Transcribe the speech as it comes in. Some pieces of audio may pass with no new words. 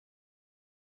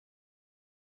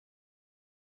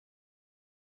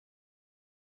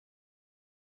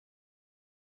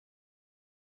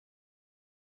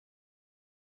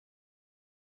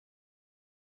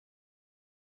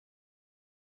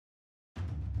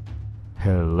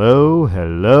Hello,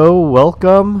 hello,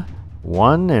 welcome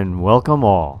one and welcome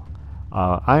all.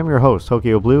 I'm your host,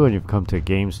 Tokyo Blue, and you've come to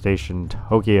Game Station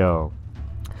Tokyo.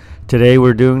 Today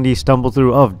we're doing the stumble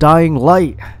through of Dying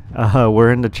Light.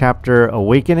 We're in the chapter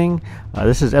Awakening.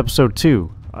 This is episode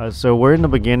 2. So we're in the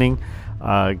beginning,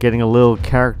 getting a little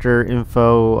character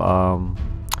info,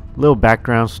 little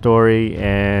background story,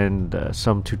 and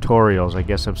some tutorials. I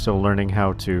guess I'm still learning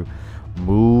how to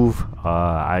move.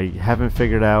 I haven't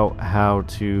figured out how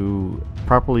to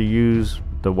properly use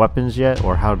the weapons yet,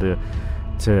 or how to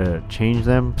change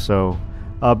them, so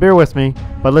bear with me.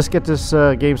 But let's get this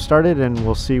game started and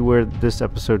we'll see where this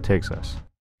episode takes us.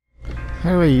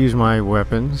 How do I use my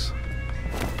weapons?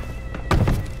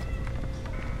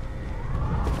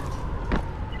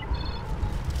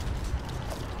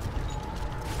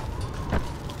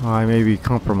 I may be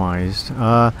compromised.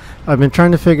 I've been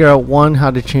trying to figure out, one, how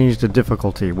to change the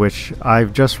difficulty, which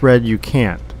I've just read you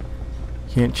can't.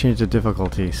 Can't change the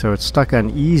difficulty, so it's stuck on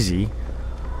easy.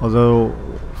 Although,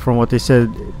 from what they said,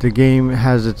 the game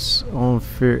has its own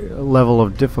level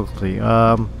of difficulty.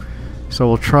 So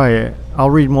we'll try it.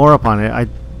 I'll read more up on it. I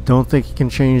don't think you can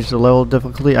change the level of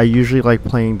difficulty. I usually like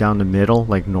playing down the middle,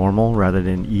 like normal, rather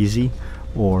than easy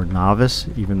or novice,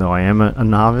 even though I am a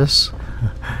novice.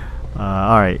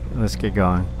 Alright, let's get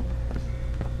going.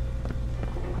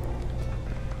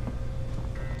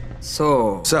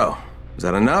 So, is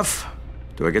that enough?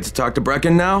 Do I get to talk to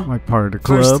Brecken now? My part of the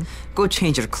club. First, go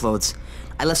change your clothes.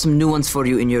 I left some new ones for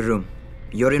you in your room.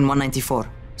 You're in 194.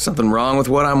 Something wrong with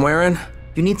what I'm wearing?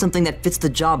 You need something that fits the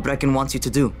job Brecken wants you to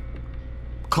do.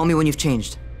 Call me when you've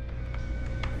changed.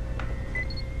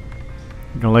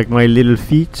 You don't like my little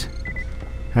feet?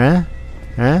 Huh?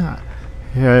 Huh?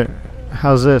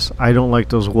 How's this? I don't like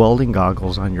those welding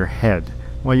goggles on your head.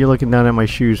 What are you looking down at my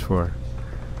shoes for?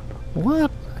 What?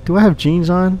 Do I have jeans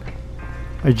on?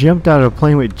 I jumped out of a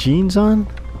plane with jeans on?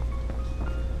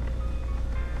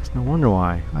 It's no wonder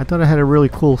why. I thought I had a really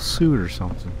cool suit or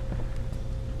something.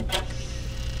 It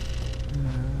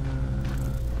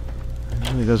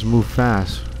really does move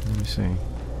fast. Let me see.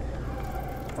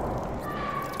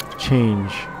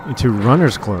 Change into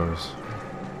runner's clothes.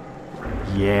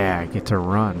 Yeah, I get to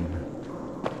run.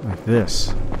 Like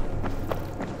this.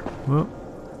 Well,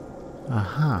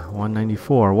 aha,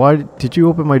 194. Why did you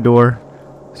open my door?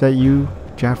 Is that you,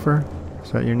 Jaffer?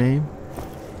 Is that your name?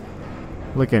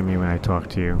 Look at me when I talk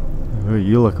to you. Oh,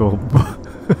 you look all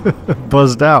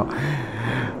buzzed out.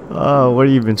 Oh, what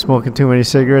have you been smoking? Too many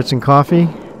cigarettes and coffee?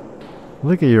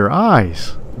 Look at your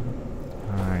eyes.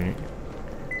 Alright.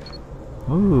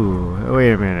 Ooh,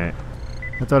 wait a minute.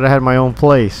 I thought I had my own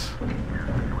place.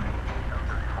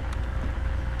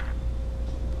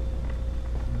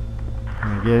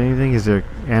 Can I get anything? Is there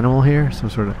an animal here? Some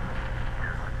sort of...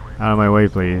 Out of my way,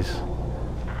 please.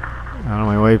 Out of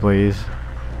my way, please.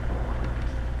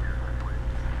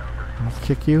 I'll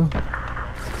kick you.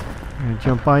 Can I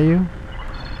jump by you?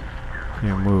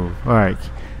 Can't move. Alright.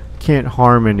 Can't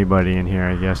harm anybody in here,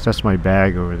 I guess. That's my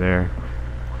bag over there.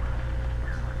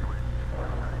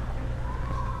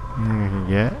 Anything I can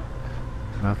get?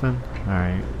 Nothing?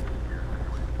 Alright.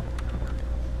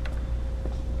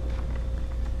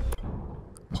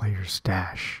 Player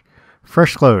stash.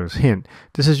 Fresh clothes. Hint.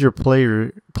 This is your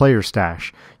player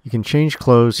stash. You can change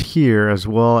clothes here as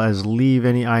well as leave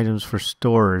any items for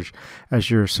storage. As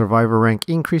your survivor rank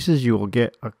increases, you will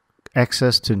get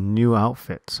access to new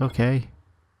outfits. Okay.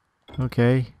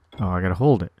 Okay. Oh, I gotta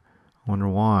hold it. I wonder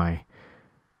why.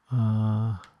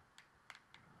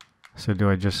 So do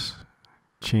I just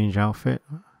change outfit?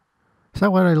 Is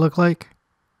that what I look like?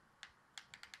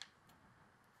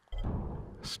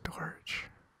 Storage.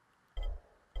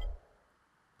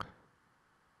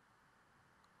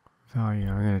 Value.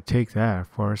 I'm gonna take that, of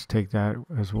course. Take that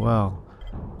as well.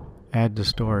 Add to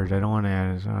storage. I don't want to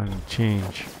add it. So I want to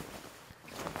change.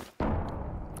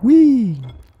 Whee!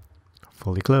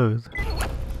 Fully clothed.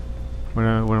 What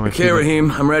am I Okay,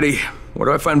 Raheem, I'm ready. Where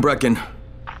do I find Brecken?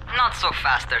 Not so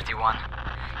fast, 31.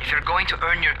 If you're going to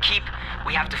earn your keep,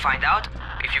 we have to find out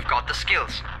if you've got the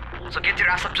skills. So get your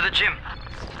ass up to the gym.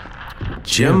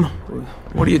 Gym?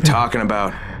 What are you talking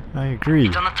about? I agree.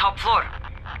 It's on the top floor.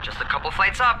 Just a couple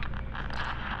flights up.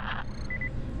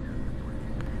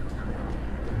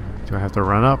 Do I have to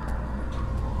run up?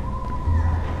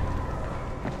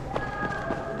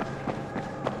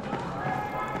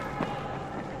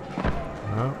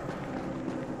 Oh.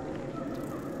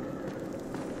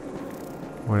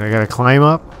 What, I gotta climb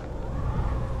up?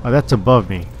 Oh, that's above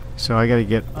me. So I gotta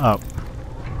get up.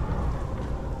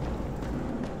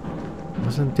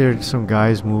 Wasn't there some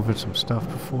guys moving some stuff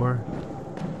before?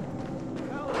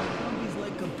 Zombies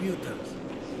like computers.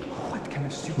 What can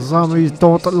Zombies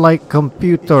don't like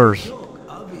computers.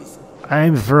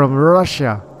 I'm from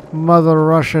Russia. Mother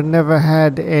Russia never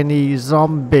had any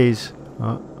zombies.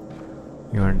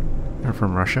 You're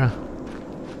from Russia?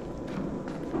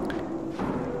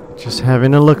 Just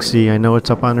having a look-see. I know it's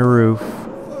up on the roof.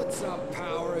 Put some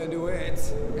power into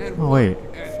it. And Oh, wait.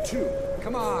 and two.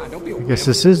 Come on, don't be a I guess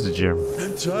this is the gym.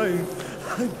 I'm trying.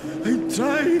 I'm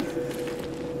trying.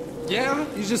 Yeah?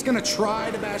 You're just gonna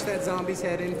try to bash that zombie's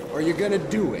head in, or you're gonna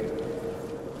do it?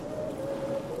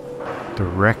 The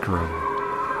rec room.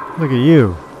 Look at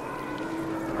you.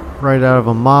 Right out of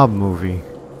a mob movie.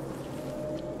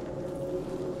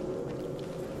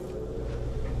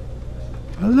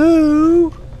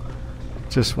 Hello?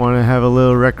 Just want to have a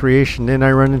little recreation. Didn't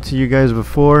I run into you guys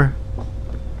before?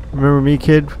 Remember me,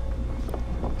 kid?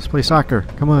 Let's play soccer.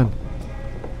 Come on.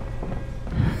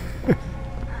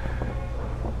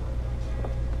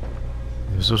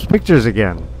 There's those pictures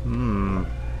again.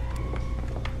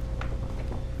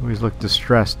 Always look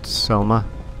distressed, Selma.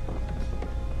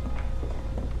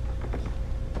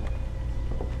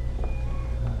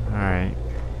 Alright.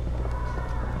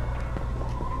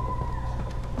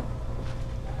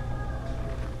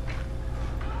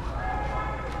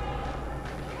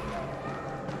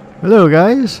 Hello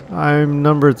guys, I'm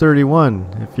number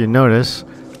 31. If you notice,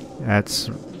 that's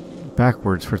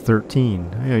backwards for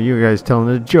 13. You know, you guys telling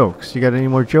the jokes. You got any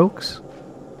more jokes?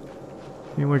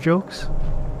 Any more jokes?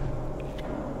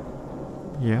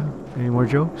 Yeah, any more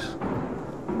jokes?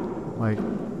 Like,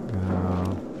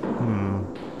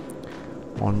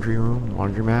 laundry room,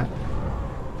 laundromat,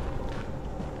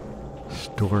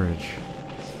 storage.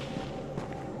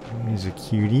 He's a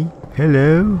cutie.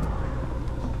 Hello.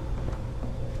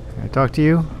 Can I talk to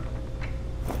you?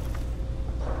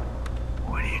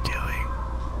 What are you doing?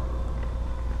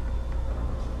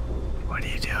 What are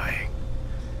you doing?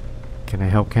 Can I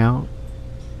help count?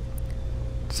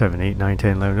 7, 8, 9,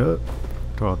 10, 11,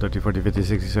 12, 13, 14, 15,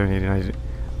 16, 17, 18, 19.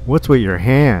 What's with your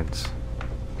hands?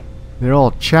 They're all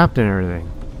chapped and everything.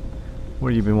 What,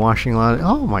 have you been washing a lot of...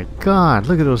 Oh my god,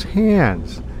 look at those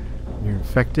hands. You're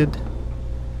infected?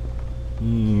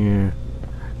 Yeah.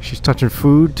 She's touching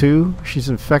food too? She's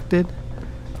infected?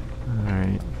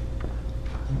 Alright.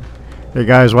 Hey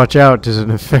guys, watch out. There's an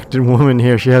infected woman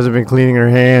here. She hasn't been cleaning her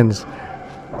hands.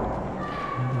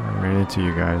 I ran into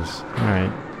you guys.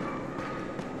 Alright.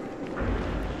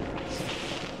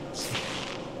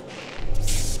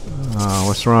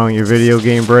 What's wrong? Your video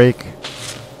game break?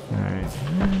 Alright.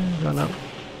 Run up.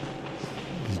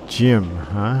 Gym,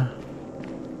 huh?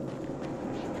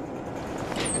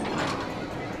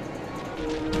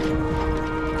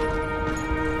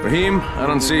 Raheem, I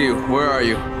don't see you. Where are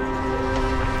you?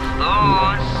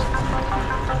 Close.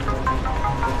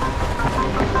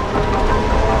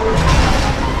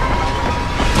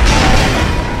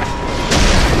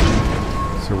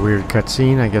 It's a weird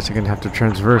cutscene. I guess I'm gonna have to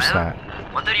transverse that.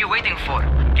 What are you waiting for?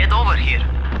 Get over here.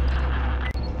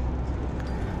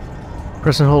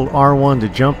 Press and hold R1 to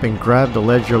jump and grab the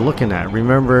ledge you're looking at.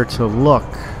 Remember to look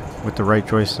with the right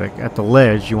joystick at the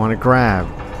ledge you want to grab.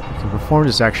 You can perform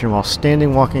this action while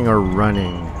standing, walking, or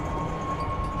running.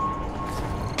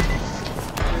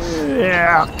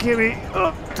 Yeah, get me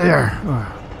up there.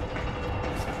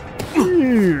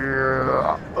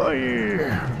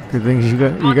 Good thing you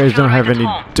guys don't have any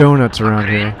donuts around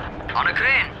here. On a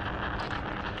crane.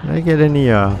 Did I get any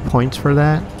points for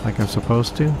that, like I'm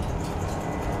supposed to?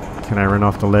 Can I run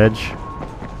off the ledge?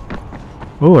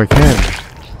 Oh, I can.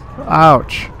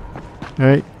 Ouch.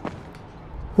 Alright.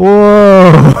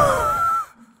 Whoa!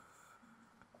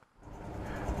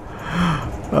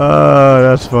 Oh,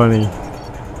 that's funny.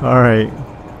 Alright.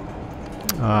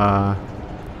 Can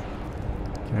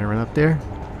I run up there?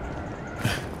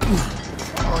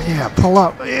 Oh yeah, pull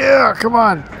up. Yeah, come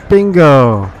on.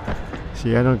 Bingo.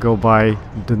 See, I don't go by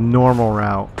the normal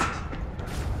route.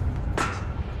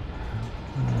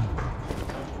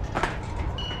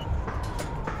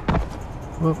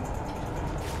 Whoop.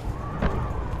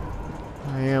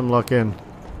 I am looking.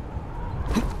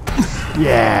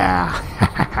 Yeah!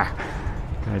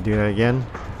 Can I do that again?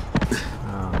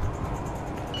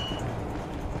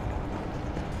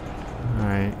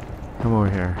 Alright, come over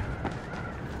here.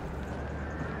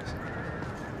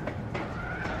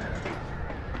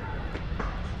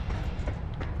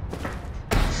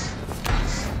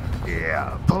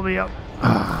 Yeah, pull me up.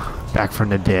 Back from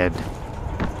the dead.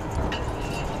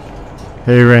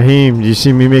 Hey Raheem, do you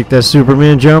see me make that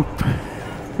Superman jump?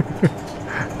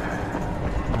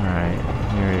 Alright,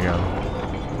 here we go.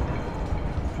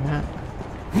 Yeah.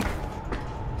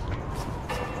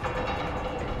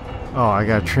 Oh, I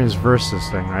gotta transverse this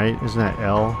thing, right? Isn't that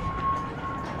L?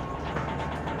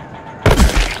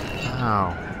 Ow.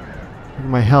 Look at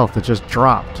my health, it just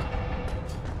dropped.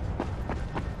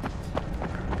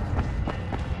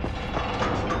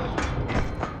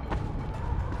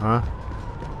 Huh?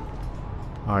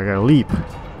 Oh, I gotta leap.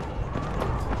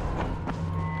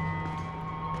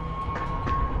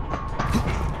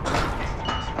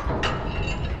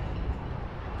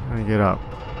 Let me get up.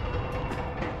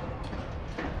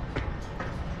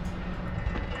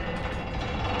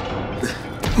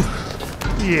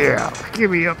 Yeah, get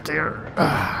me up there.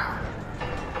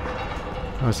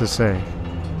 What's it say?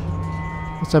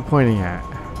 What's that pointing at?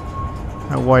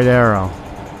 That white arrow.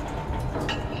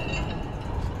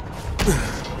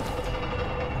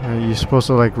 Are you supposed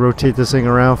to like rotate this thing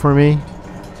around for me?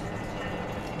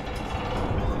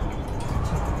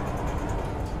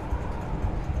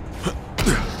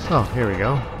 Oh, here we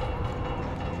go.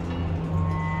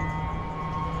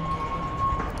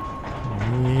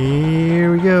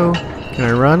 Here we go. Can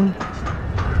I run?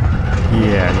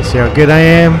 Yeah, you see how good I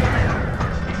am?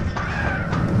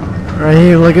 Right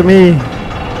here, look at me.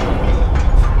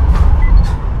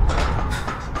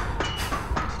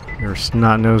 You're a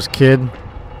snot-nosed kid.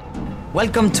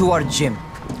 Welcome to our gym.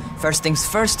 First things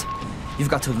first, you've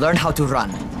got to learn how to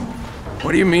run.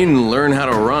 What do you mean, learn how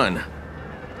to run?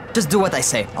 Just do what I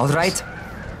say, alright?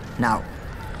 Now,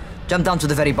 jump down to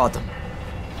the very bottom.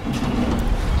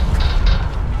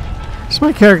 Does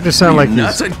my character sound like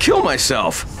nuts? I'd kill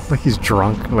myself. like he's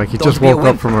drunk? Like he Don't just be a woke up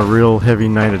wimp. from a real heavy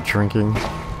night of drinking?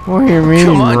 What do you mean,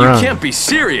 Come on, run? you can't be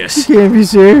serious. You can't be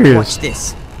serious. Watch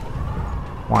this.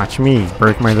 Watch me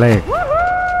break my leg.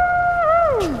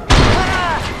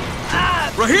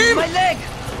 Raheem! My leg!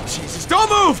 Jesus, don't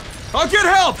move! I'll get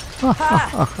help!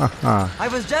 I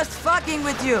was just fucking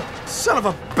with you. Son of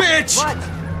a bitch! What?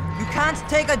 You can't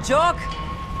take a joke?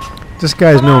 This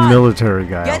guy's Come no on. military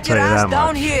guy, I'll Get tell your you ass that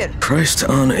down much. here. Christ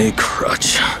on a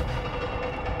crutch.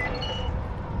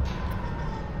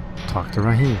 Talk to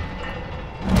Raheem.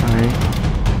 Alright.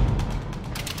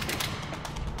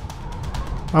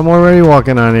 I'm already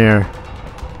walking on air.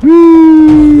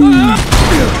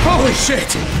 Holy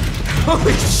shit!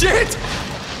 Holy shit!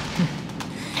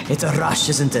 It's a rush,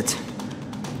 isn't it?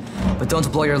 But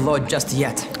don't blow your load just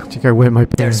yet. I think I wet my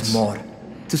pants. There's more.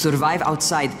 To survive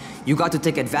outside, you got to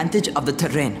take advantage of the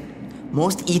terrain.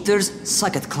 Most eaters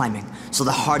suck at climbing, so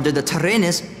the harder the terrain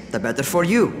is, the better for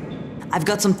you. I've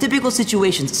got some typical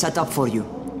situations set up for you.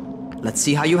 Let's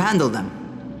see how you handle them.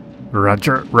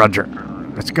 Roger, Roger.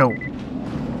 Let's go.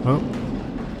 Oh.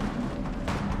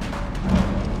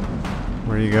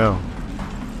 Where do you go?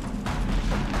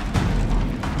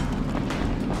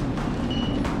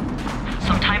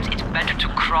 Sometimes it's better to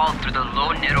crawl through the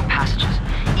low, narrow passages.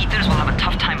 Eaters will have a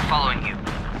tough time following you.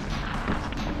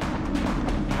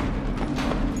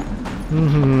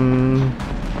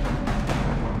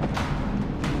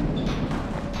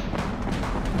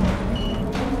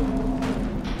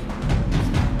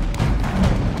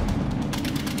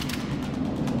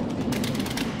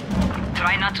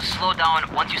 Try not to slow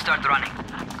down once you start running.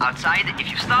 Outside, if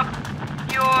you stop,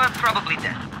 you're probably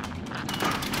dead.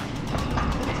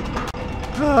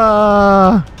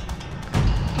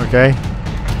 Okay.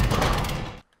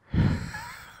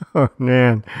 Oh,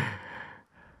 man.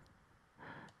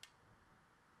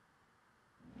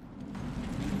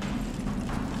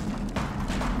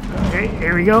 Okay,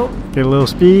 here we go. Get a little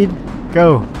speed.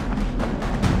 Go.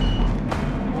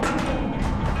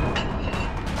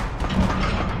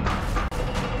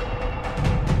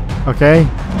 Okay.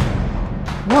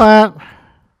 What?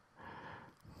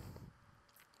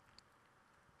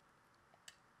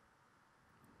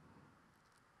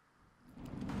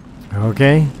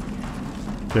 Okay.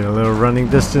 Get a little running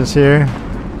distance here.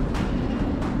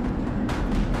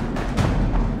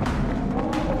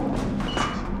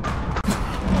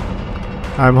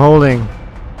 I'm holding.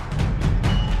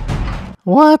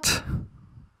 What?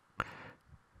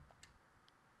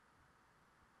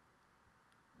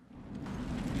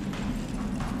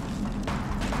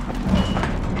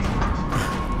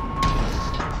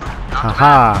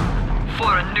 Haha.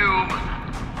 For a noob.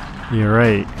 You're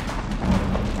right.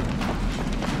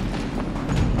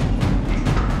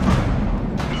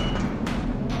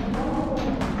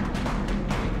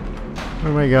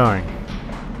 Where am I going?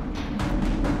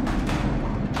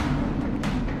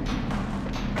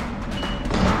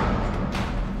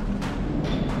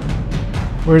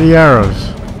 Where are the arrows?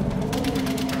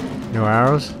 No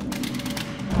arrows?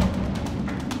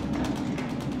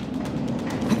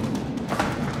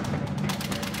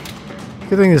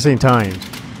 Good thing this ain't timed.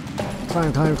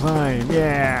 Climb, climb, climb.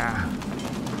 Yeah.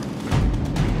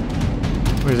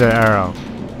 Where's that arrow?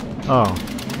 Oh.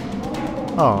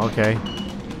 Oh, okay.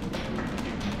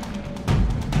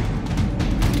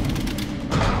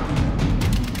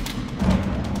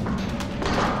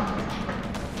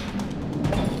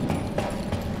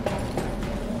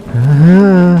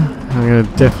 I'm gonna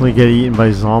definitely get eaten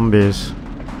by zombies.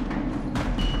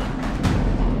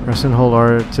 Press and hold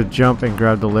R to jump and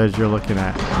grab the ledge you're looking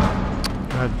at.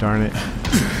 God darn it.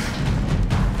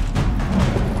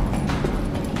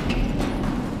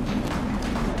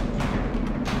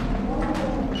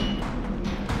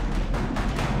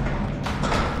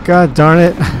 God darn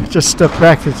it. Just step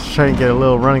back to try and get a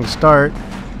little running start.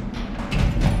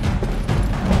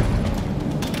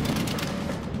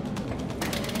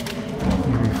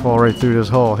 Maybe fall right through this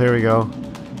hole. Here we go.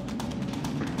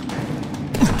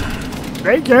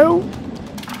 Thank you.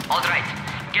 Alright,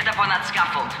 get up on that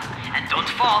scaffold. And don't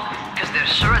fall, because there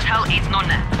sure as hell ain't no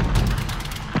net.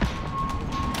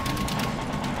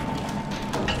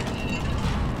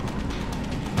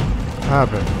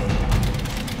 Happen.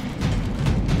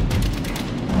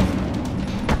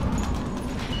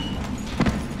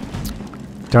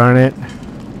 Darn it.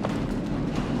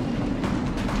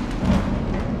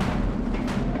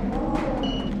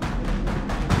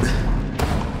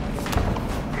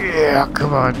 Yeah,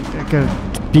 come on. I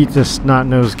gotta beat this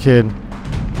snot-nosed kid.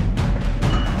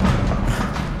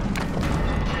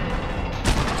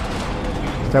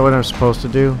 Is that what I'm supposed to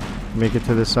do? Make it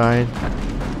to the side?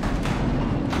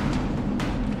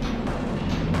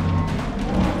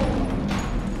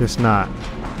 Guess not.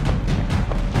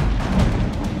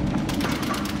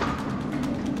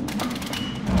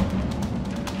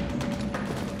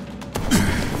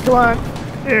 Come on.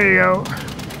 There you go.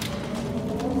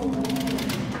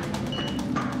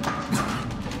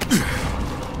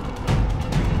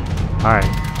 Alright,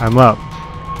 I'm up.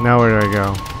 Now where do I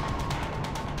go?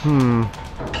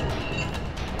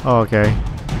 Oh, okay.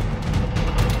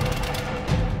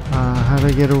 How do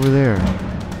I get over there?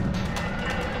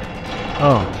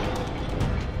 Oh.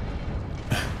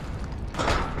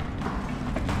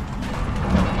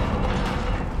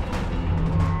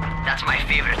 That's my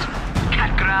favorite.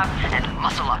 Cat grab and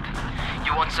muscle up.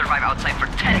 You won't survive outside for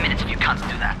 10 minutes if you can't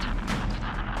do that.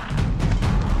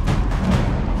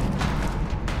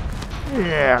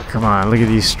 Yeah, come on. Look at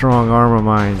these strong arm of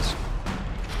mine.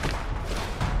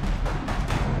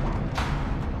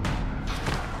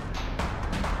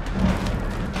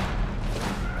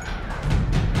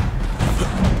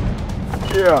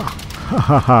 Yeah.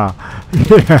 Haha.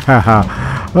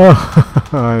 Yeah. Oh,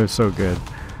 I'm so good.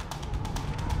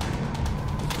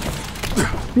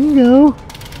 Bingo.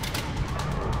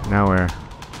 Now where?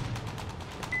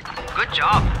 Good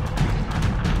job.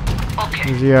 Okay,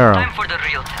 Here's the arrow. time for the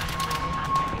real test.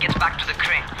 Get back to the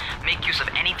crane. Make use of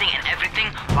anything and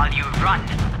everything while you run.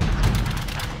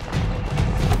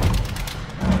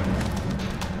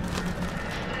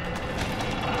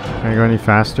 Can I go any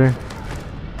faster?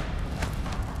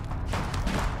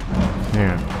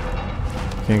 Yeah.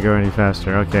 Can't go any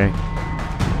faster. Okay.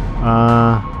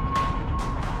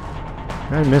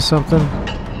 Did I miss something?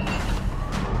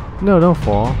 No, don't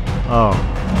fall. Oh.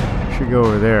 Should go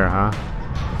over there, huh?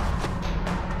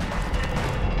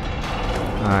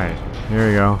 Alright. Here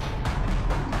we go.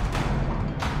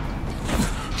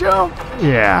 Jump!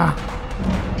 Yeah.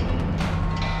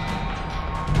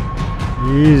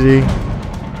 Easy.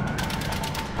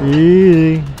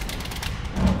 Easy.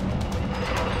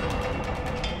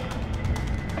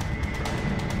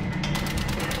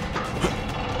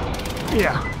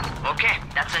 Yeah. Okay,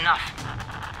 that's enough.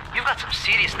 You've got some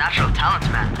serious natural talent,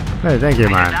 man. Hey, thank you, I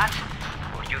hear man. that?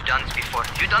 Well, you've done this before.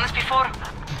 You done this before?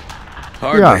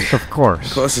 Hardly. Yes, of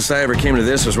course. Closest I ever came to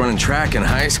this was running track in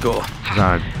high school.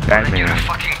 God, Then you're a Batman.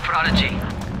 fucking prodigy.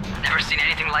 Never seen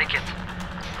anything like it.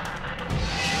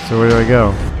 So where do I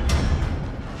go?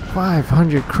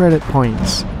 500 credit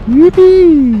points.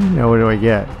 Yippee! Now what do I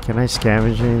get? Can I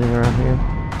scavenge anything around here?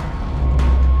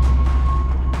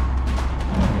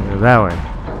 Go that way.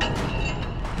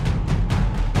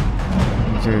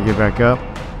 So I get back up.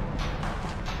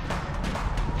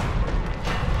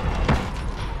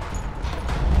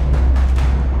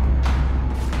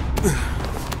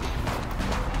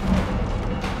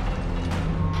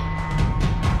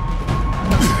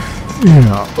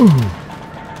 Yeah.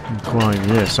 Ooh. Climb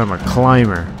this. I'm a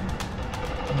climber.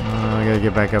 I gotta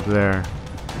get back up there.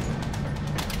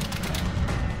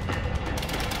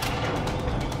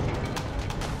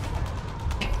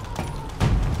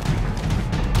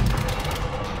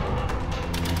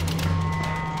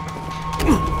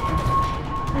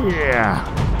 Yeah.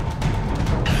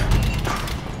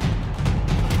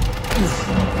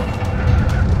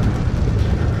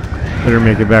 Better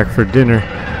make it back for dinner.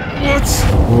 What's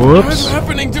Whoops.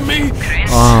 happening to me?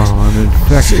 Oh, I'm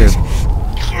infected.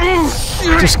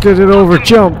 Just get it over.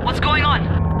 Jump. What's going on?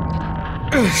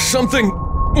 Something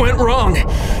went wrong.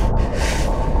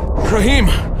 Rahim,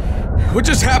 What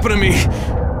just happened to me?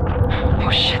 Oh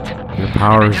shit. Your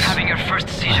powers. You're having your first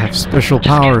seizure. I have special Just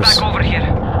powers. Get back over here.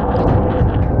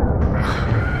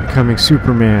 Becoming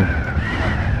Superman.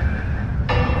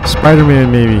 Spider-Man,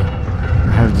 maybe.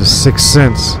 I have the sixth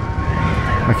sense.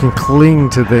 I can cling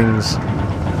to things.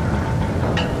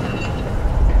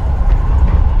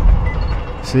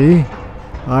 See?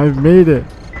 I've made it.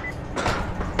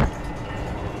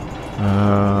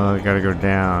 I gotta go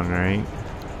down, right?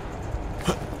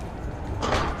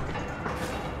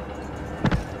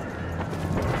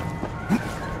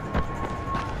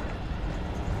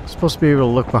 Supposed to be able to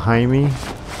look behind me.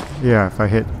 Yeah, if I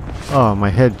hit... Oh,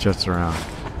 my head jets around.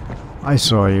 I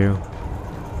saw you.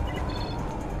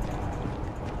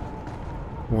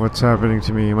 What's happening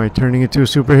to me? Am I turning into a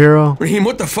superhero? Raheem,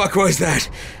 what the fuck was that?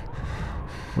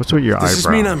 What's with your eyebrow? Does this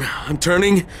mean I'm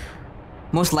turning?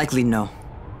 Most likely no.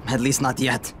 At least not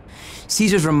yet.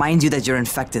 Seizures remind you that you're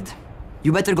infected.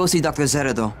 You better go see Dr.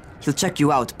 Zera though. He'll check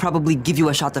you out, probably give you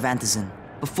a shot of antizin.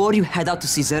 Before you head out to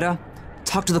see Zera,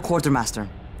 talk to the quartermaster.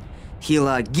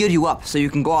 He'll gear you up so you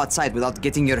can go outside without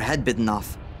getting your head bitten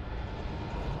off.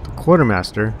 The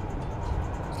quartermaster?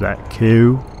 Is that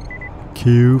Q?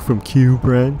 Q from Q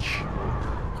branch?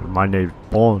 My name's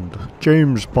Bond.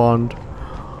 James Bond.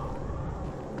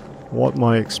 Want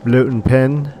my exploding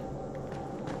pen?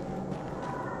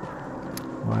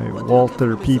 My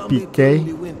Walther PPK?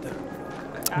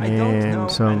 And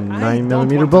some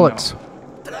 9mm bullets.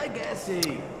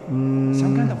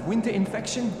 Some kind of winter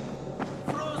infection?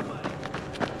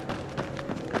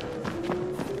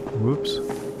 Whoops.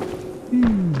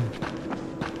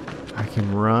 I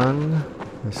can run.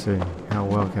 Let's see. How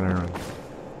well can I run?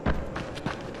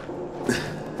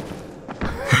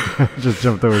 Just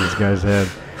jumped over this guy's head.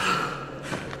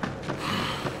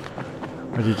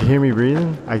 Oh, did you hear me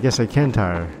breathing? I guess I can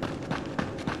tire.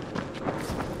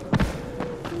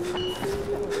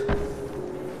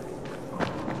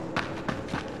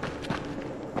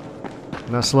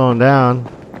 Not slowing down.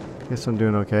 Guess I'm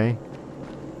doing okay.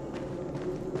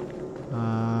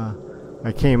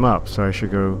 I came up, so I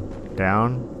should go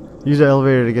down. Use the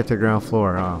elevator to get to the ground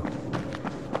floor. Oh.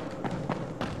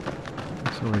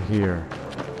 It's over here.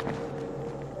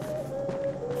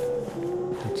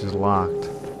 Which is locked.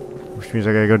 Which means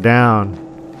I gotta go down.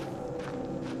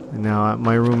 And now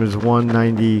my room is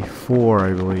 194,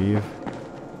 I believe.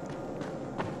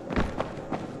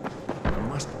 There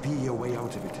must be a way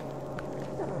out of it.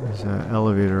 There's an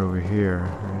elevator over here,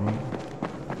 right?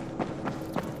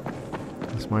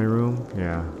 That's my room?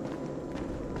 Yeah.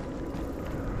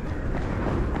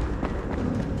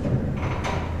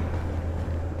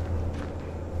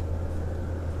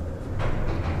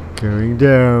 Going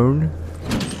down.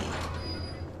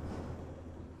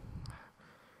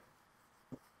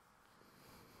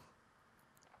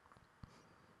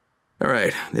 All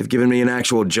right, they've given me an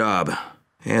actual job.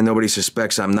 And nobody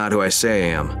suspects I'm not who I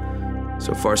say I am.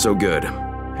 So far, so good.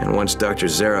 And once Dr.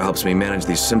 Zera helps me manage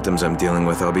these symptoms I'm dealing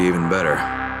with, I'll be even better.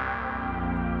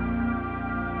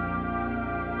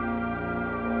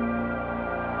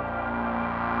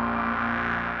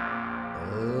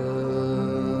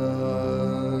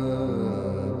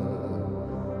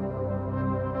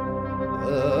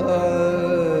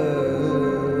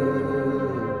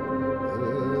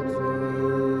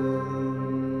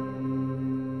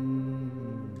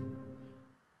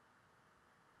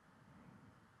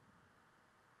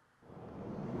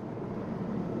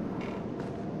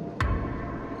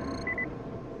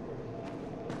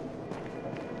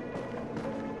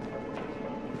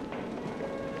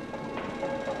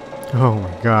 Oh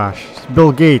my gosh. It's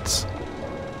Bill Gates.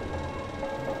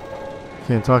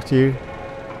 Can't talk to you?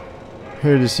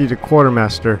 Here to see the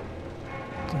quartermaster.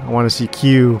 I want to see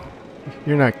Q.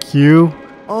 You're not Q?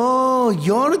 Oh,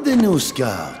 you're the new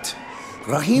scout.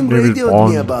 Raheem Name is radioed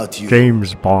Bond. me about you.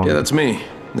 James Bond. Yeah, that's me.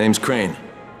 Name's Crane.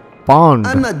 Bond.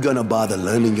 I'm not gonna bother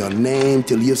learning your name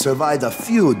till you've survived a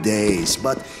few days,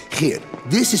 but here,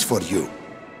 this is for you.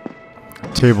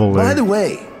 Table By leg. the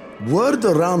way, word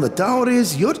around the tower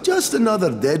is you're just another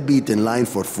deadbeat in line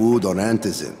for food or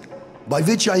antizin. By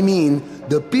which I mean,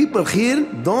 the people here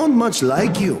don't much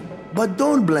like you. But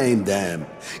don't blame them.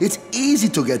 It's easy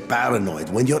to get paranoid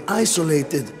when you're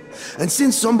isolated. And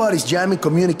since somebody's jamming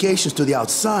communications to the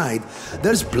outside,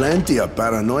 there's plenty of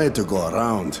paranoia to go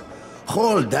around.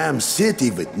 Whole damn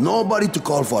city with nobody to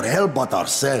call for help but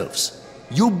ourselves.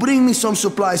 You bring me some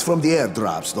supplies from the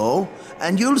airdrops, though,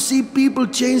 and you'll see people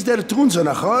change their tunes in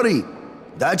a hurry.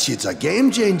 That shit's a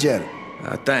game changer.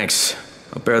 Thanks.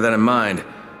 I'll bear that in mind.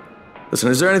 Listen,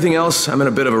 is there anything else? I'm in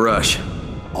a bit of a rush.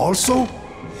 Also,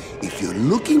 if you're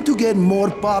looking to get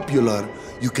more popular,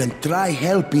 you can try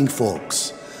helping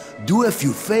folks. do a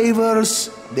few favors,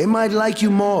 they might like you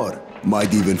more.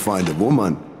 Might even find a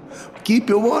woman. Keep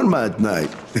you warm at night.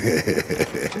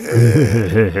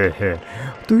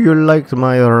 Do you like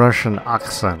my Russian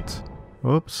accent?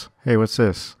 Oops. Hey, what's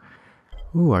this?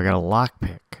 Ooh, I got a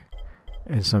lockpick.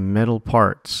 And some metal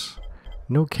parts.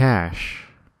 No cash.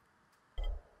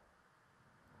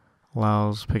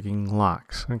 Allows picking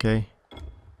locks. Okay.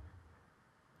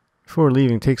 Before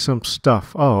leaving, take some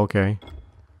stuff. Oh, okay.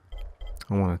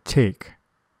 I want to take.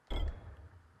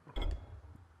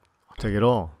 I'll take it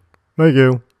all. Thank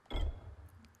you.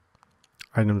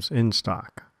 Items in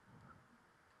stock.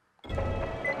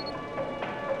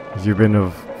 You've been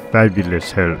of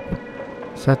fabulous help.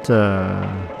 Is that a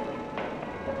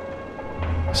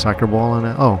soccer ball on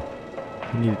it? Oh,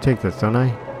 I need to take this, don't I?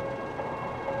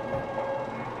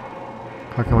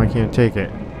 How come I can't take it?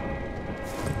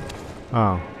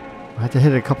 Oh, I had to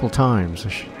hit it a couple times.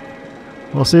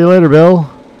 Well, see you later, Bill.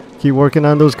 Keep working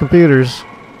on those computers.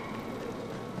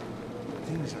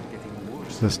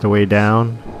 Is this the way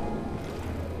down?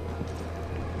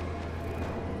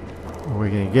 Are we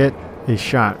gonna get a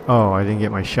shot? Oh, I didn't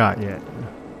get my shot yet.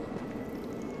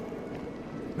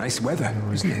 Nice weather,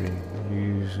 isn't it?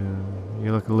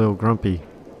 You look a little grumpy.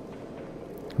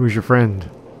 Who's your friend?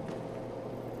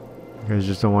 You guys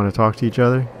just don't want to talk to each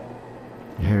other?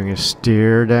 You're having a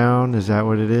stare down? Is that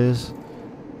what it is?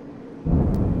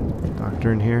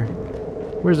 Doctor in here?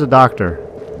 Where's the doctor?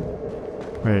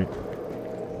 Wait.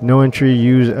 No entry,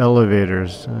 use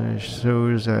elevators.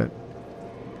 Shows that...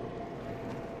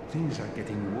 Things are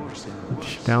getting worse and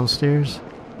worse. Downstairs?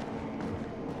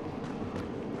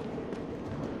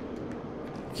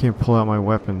 Can't pull out my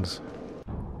weapons.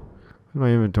 My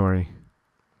inventory.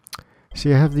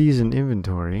 See, I have these in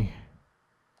inventory.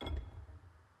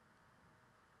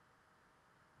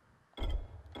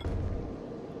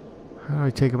 How do I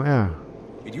take them out?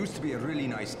 It used to be a really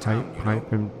nice town,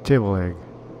 Pipe and table leg.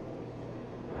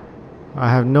 I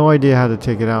have no idea how to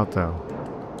take it out, though.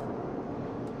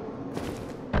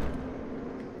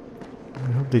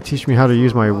 I hope they teach me how to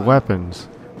use my weapons.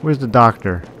 Where's the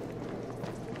doctor?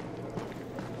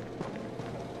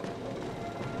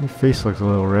 Your face looks a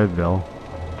little red, Bill.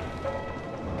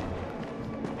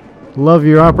 Love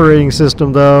your operating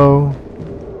system, though.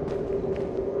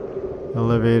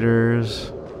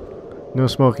 Elevators. No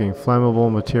smoking.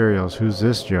 Flammable materials. Who's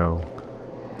this Joe?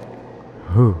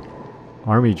 Who?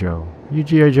 Army Joe. You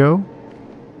G.I. Joe?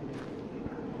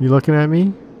 You looking at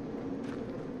me?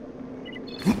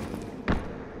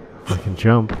 I can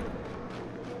jump.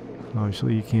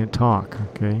 Obviously you can't talk,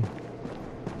 okay?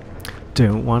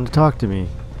 Don't want to talk to me.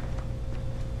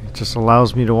 It just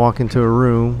allows me to walk into a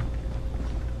room.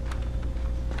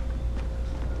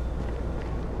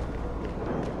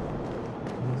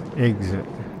 Exit.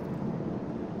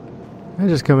 I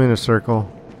just come in a circle.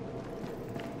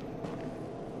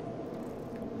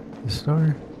 This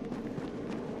door?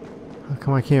 How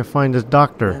come I can't find this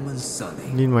doctor?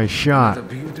 I need my shot.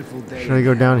 Should I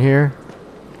go down here?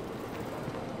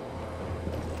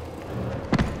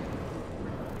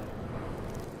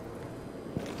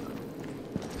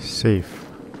 Safe.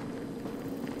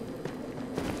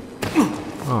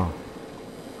 Oh.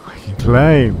 I can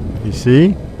climb. You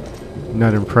see?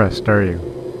 Not impressed, are you?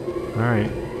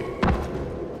 Alright.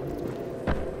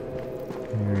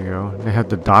 There you go. They have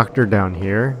the doctor down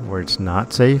here where it's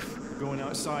not safe. Going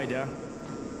outside, yeah?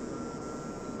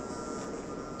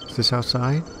 Is this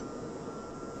outside?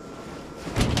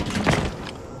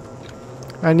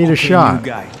 I need a shot. New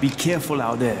guy, be careful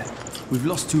out there. We've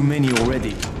lost too many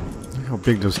already. Look how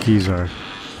big those keys are.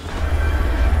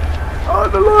 On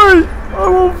the light!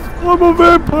 I'm a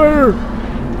vampire!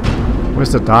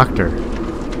 Where's the doctor?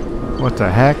 What the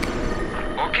heck?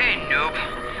 Okay,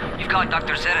 noob. You've got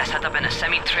Dr. Zera set up in a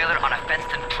semi-trailer on a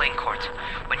fenced-in playing court.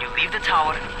 When you leave the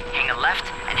tower, hang a left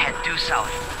and head due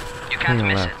south. You can't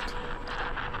miss it.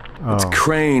 It's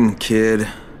Crane, kid.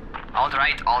 All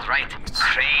right. Crane.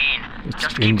 It's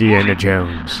Just keep Indiana moving.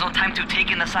 Jones. There's no time to take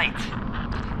in the sights.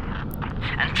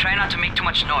 And try not to make too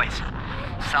much noise.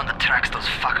 Sound attracts those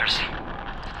fuckers.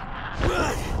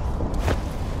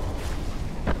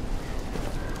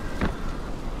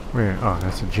 Where? Oh,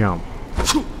 that's a jump.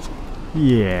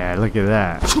 Yeah, look at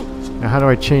that. Now how do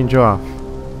I change off?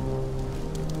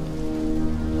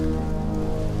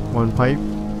 One pipe?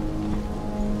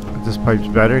 This pipe's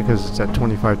better because it's at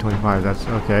 25-25. That's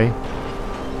okay.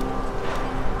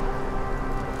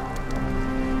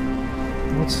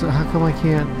 How come I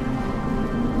can't?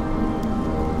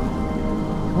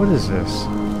 What is this?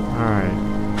 Alright.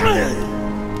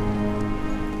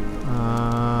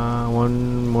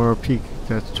 One more peak.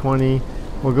 That's 20.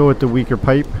 We'll go with the weaker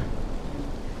pipe.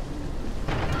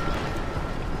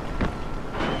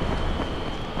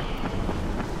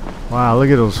 Wow, look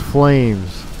at those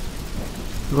flames.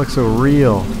 It looks so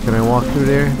real. Can I walk through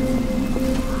there?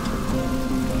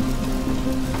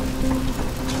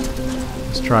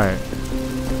 Let's try it.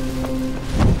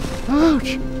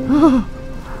 Ouch!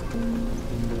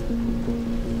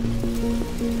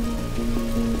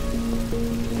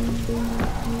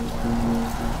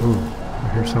 Ooh,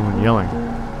 I hear someone yelling.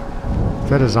 Is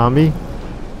that a zombie?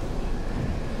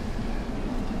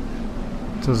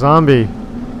 It's a zombie.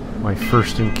 My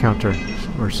first encounter,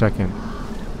 or second.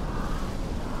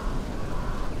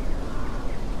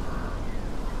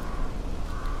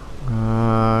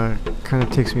 Kind of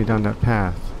takes me down that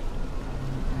path.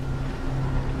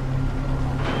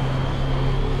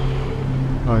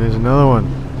 Oh, there's another one.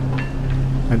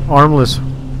 An armless,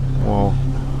 well,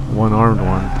 one-armed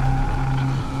one.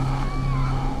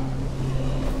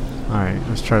 Alright,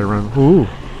 let's try to run. Ooh!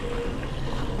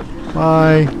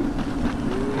 Bye!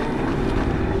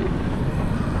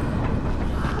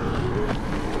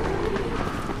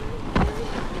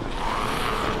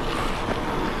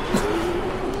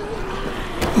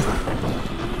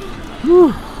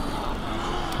 Whew.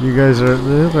 You guys are,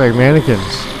 they look like mannequins.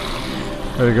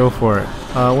 Better go for it.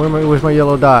 Where's my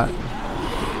yellow dot?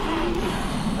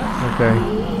 Okay.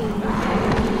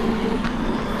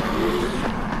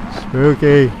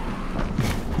 Spooky.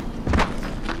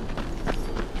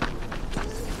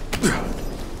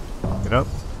 Get up.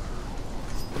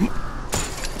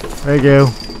 There you go.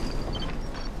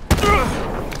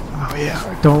 Oh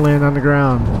yeah, don't land on the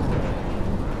ground.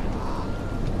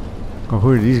 Oh,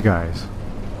 who are these guys?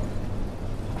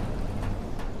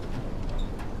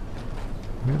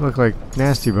 They look like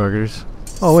nasty buggers.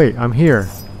 Oh wait, I'm here.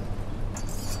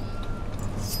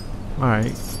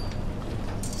 Alright.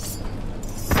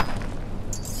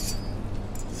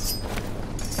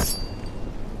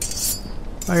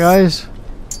 Hi guys.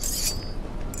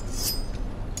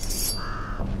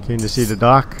 Came to see the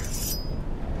doc.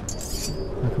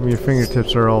 How come your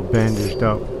fingertips are all bandaged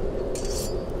up?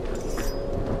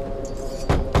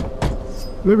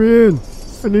 Let me in.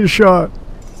 I need a shot.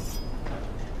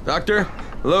 Doctor?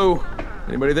 Hello?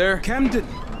 Anybody there? Camden,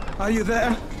 are you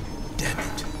there? Damn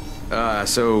it.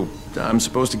 So I'm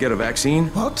supposed to get a vaccine?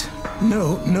 What?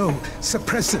 No.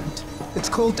 Suppressant. It's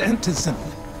called antizin.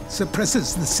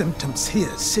 Suppresses the symptoms. Here,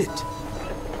 sit.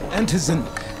 Antizin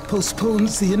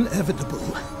postpones the inevitable.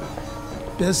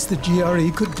 Best the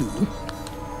GRE could do.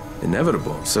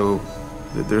 Inevitable? So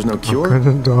there's no cure? I'm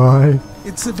gonna die.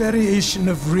 It's a variation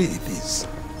of rabies.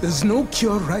 There's no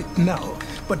cure right now.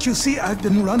 But you see, I've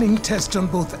been running tests on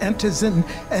both antizin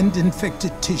and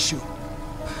infected tissue.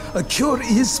 A cure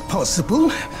is possible.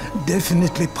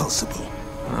 Definitely possible.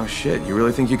 Oh shit, you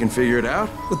really think you can figure it out?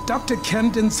 With Dr.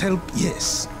 Camden's help,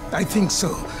 yes. I think so.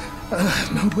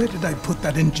 Now where did I put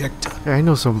that injector? Yeah, I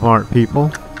know some smart people.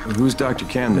 Who's Dr.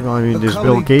 Camden? I mean, A there's Bill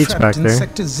colleague Gates trapped back in there.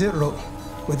 Sector 0,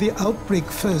 where the outbreak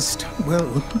first,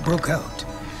 broke out.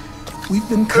 We've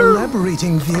been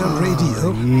collaborating via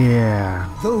radio, Yeah.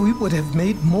 though we would have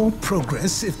made more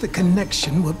progress if the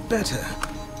connection were better.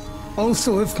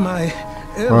 Also, if my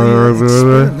earlier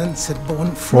experiments had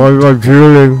borne fruit, I'm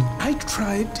drooling? I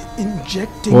tried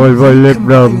injecting Why is my lip recombined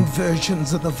numb?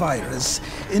 versions of the virus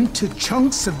into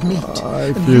chunks of meat I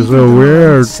and feel leaving so them around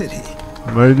weird. the city,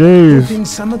 My knees. hoping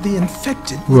some of the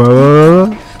infected would eat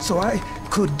them, so I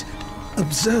could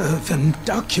observe and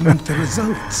document the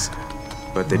results.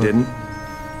 But they didn't?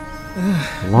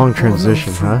 Long Bore no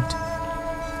transition, huh?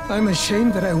 fruit. I'm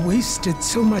ashamed that I wasted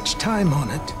so much time on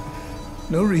it.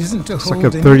 No reason to It's hold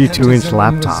like a any 32-inch antizin in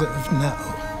laptop. reserve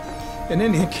now. In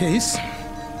any case,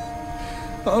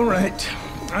 all right.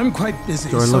 I'm quite busy,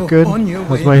 Do I so look good? on your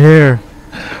How's way. my hair?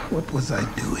 What was I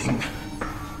doing?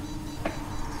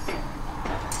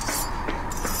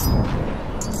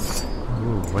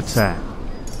 Ooh, what's that?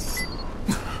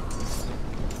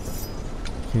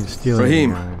 Can't steal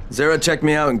Raheem, anything. Zara checked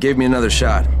me out and gave me another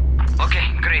shot. Okay,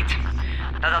 great.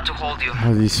 That ought to hold you. I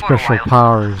have these for a special while,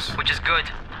 powers. Which is good,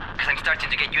 because I'm starting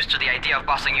to get used to the idea of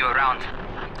bossing you around.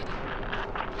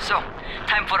 So,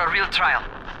 time for a real trial.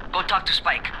 Go talk to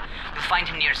Spike. You'll find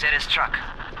him near Zera's truck.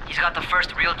 He's got the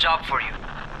first real job for you.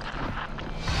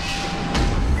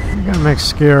 I got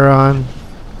mascara on.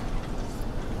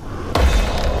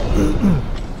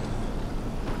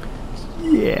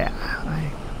 Yeah.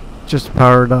 I just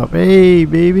powered up. Hey,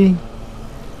 baby.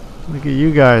 Look at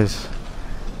you guys.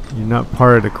 You're not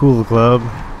part of the cool club.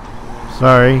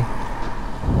 Sorry.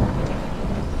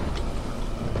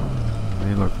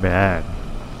 They look bad.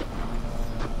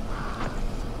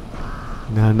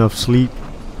 Not enough sleep.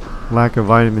 Lack of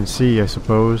vitamin C, I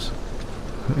suppose.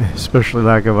 Especially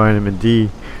lack of vitamin D.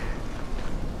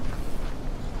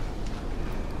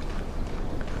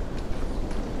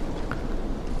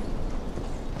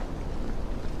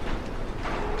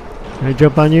 Can I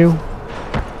jump on you?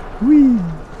 Whee!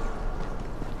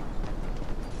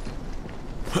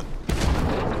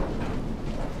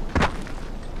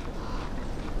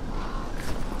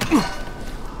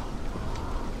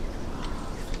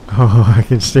 Oh, I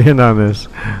can stand on this.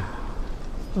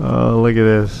 Oh, look at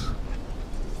this.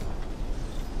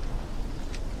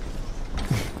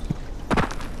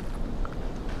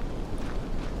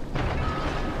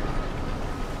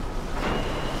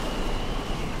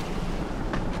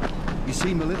 You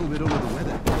seem a little bit under the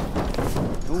weather.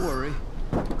 Don't worry.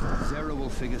 Zara will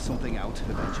figure something out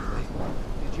eventually.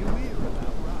 Did you hear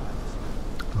about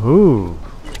Rise? Ooh.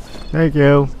 Thank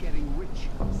you.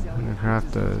 I'm gonna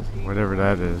have to, whatever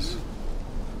that is.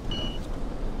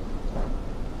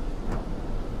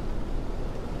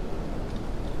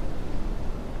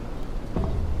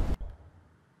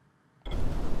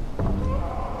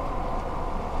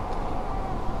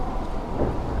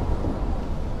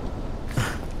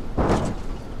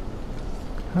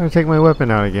 How do I take my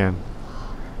weapon out again?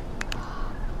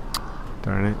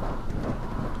 Darn it.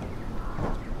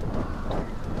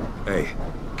 Hey,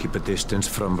 keep a distance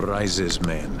from Rise's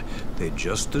men. They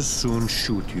just as soon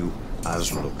shoot you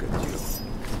as look at you.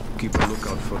 Keep a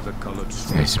lookout for the colored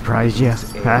Did I surprise you?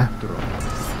 Huh?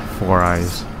 4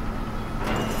 eyes.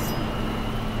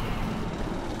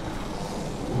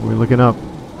 We're looking up.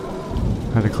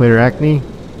 How to clear acne?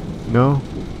 No?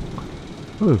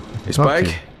 Ooh. Hey,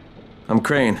 Spike? I'm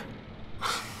Crane.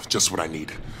 Just what I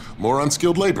need. More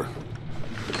unskilled labor.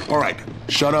 Alright,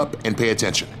 shut up and pay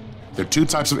attention. There are 2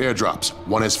 types of airdrops.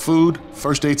 One has food,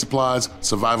 first aid supplies,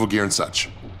 survival gear and such.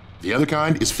 The other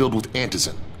kind is filled with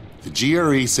antizin. The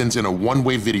GRE sends in a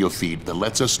one-way video feed that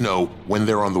lets us know when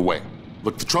they're on the way.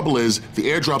 Look, the trouble is, the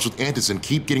airdrops with antizin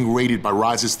keep getting raided by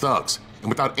Rise's thugs, and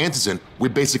without antizin, we're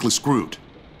basically screwed.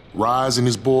 Rise and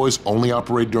his boys only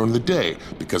operate during the day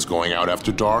because going out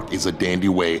after dark is a dandy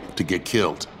way to get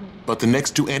killed. But the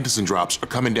next 2 antizin drops are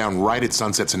coming down right at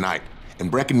sunset tonight,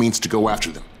 and Brecken means to go after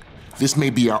them. This may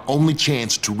be our only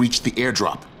chance to reach the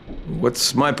airdrop.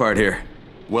 What's my part here?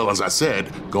 Well, as I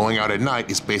said, going out at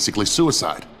night is basically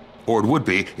suicide. Or it would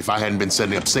be if I hadn't been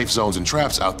setting up safe zones and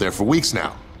traps out there for weeks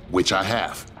now, which I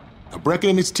have. Now, Brecken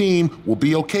and his team will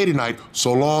be okay tonight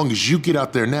so long as you get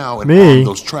out there now and arm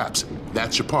those traps.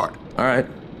 That's your part. All right.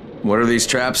 What are these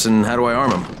traps and how do I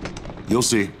arm them? You'll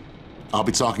see. I'll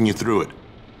be talking you through it.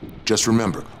 Just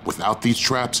remember, without these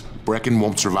traps, Brecken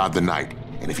won't survive the night.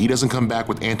 And if he doesn't come back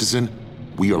with antizin,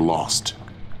 we are lost.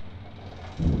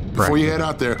 Before you head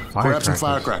out there, grab some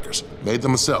firecrackers. Made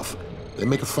them myself. They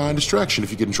make a fine distraction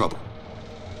if you get in trouble.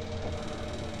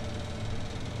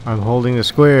 I'm holding the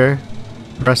square,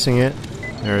 pressing it.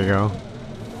 There we go.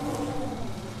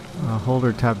 Hold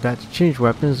or tap that to change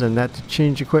weapons and that to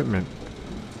change equipment.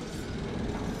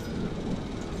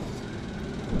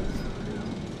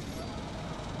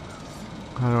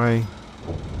 How do I...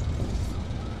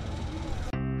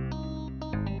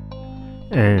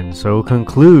 And so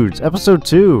concludes episode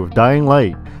 2 of Dying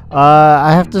Light.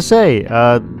 I have to say,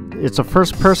 it's a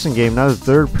first-person game, not a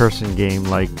third-person game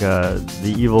like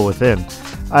The Evil Within.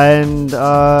 And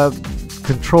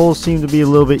controls seem to be a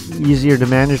little bit easier to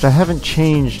manage. I haven't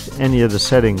changed any of the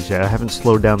settings yet. I haven't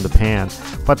slowed down the pan.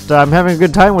 But I'm having a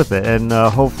good time with it. And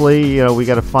hopefully, we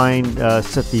got to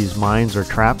set these mines or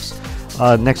traps.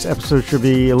 Next episode should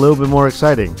be a little bit more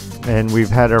exciting. And we've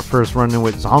had our first run-in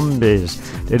with zombies.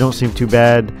 They don't seem too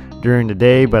bad during the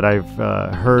day, but I've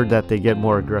heard that they get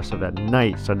more aggressive at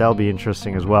night, so that'll be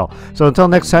interesting as well. So until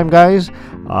next time, guys,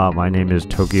 my name is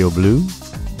Tokyo Blue,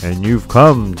 and you've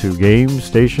come to Game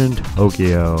Station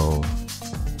Tokyo.